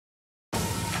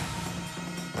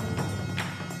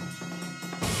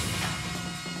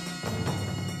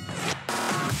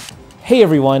Hey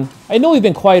everyone, I know we've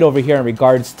been quiet over here in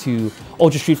regards to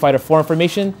Ultra Street Fighter 4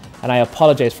 information, and I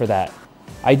apologize for that.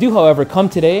 I do, however, come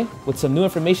today with some new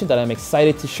information that I'm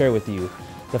excited to share with you.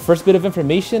 The first bit of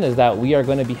information is that we are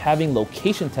going to be having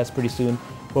location tests pretty soon,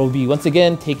 where we'll be once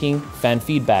again taking fan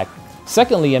feedback.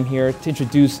 Secondly, I'm here to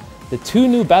introduce the 2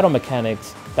 new battle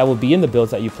mechanics that will be in the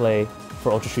builds that you play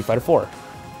for Ultra Street Fighter 4.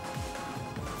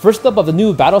 First up of the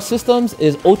new battle systems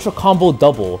is Ultra Combo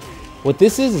Double. What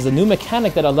this is a new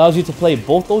mechanic that allows you to play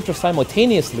both Ultra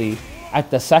simultaneously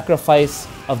at the sacrifice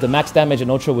of the max damage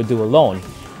an Ultra would do alone.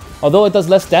 Although it does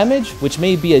less damage, which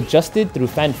may be adjusted through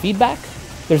fan feedback,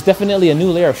 there's definitely a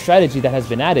new layer of strategy that has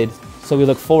been added, so we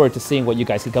look forward to seeing what you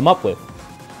guys can come up with.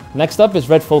 Next up is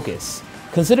Red Focus.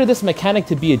 Consider this mechanic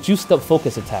to be a juiced up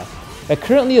focus attack. It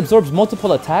currently absorbs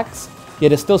multiple attacks,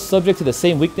 yet is still subject to the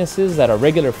same weaknesses that a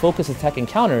regular focus attack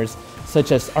encounters,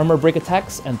 such as armor break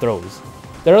attacks and throws.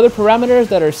 There are other parameters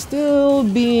that are still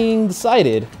being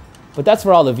decided, but that's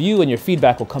where all of you and your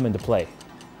feedback will come into play.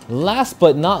 Last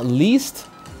but not least,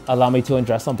 allow me to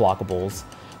address unblockables.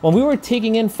 When we were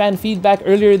taking in fan feedback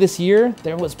earlier this year,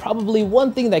 there was probably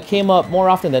one thing that came up more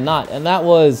often than not, and that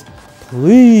was,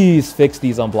 please fix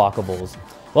these unblockables.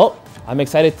 Well, I'm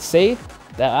excited to say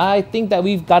that I think that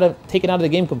we've got it taken out of the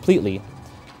game completely.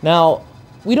 Now,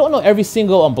 we don't know every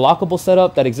single unblockable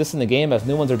setup that exists in the game, as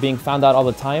new ones are being found out all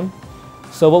the time.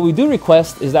 So what we do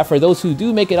request is that for those who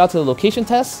do make it out to the location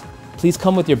tests, please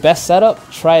come with your best setup,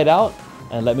 try it out,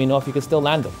 and let me know if you can still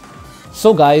land them.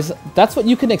 So guys, that's what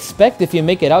you can expect if you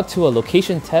make it out to a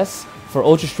location test for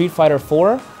Ultra Street Fighter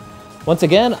 4. Once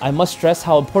again, I must stress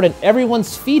how important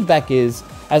everyone's feedback is,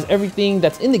 as everything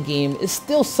that's in the game is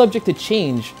still subject to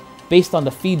change based on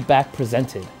the feedback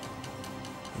presented.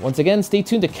 Once again, stay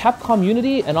tuned to Capcom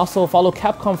Unity and also follow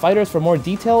Capcom Fighters for more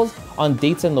details on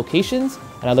dates and locations,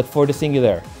 and I look forward to seeing you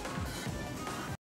there.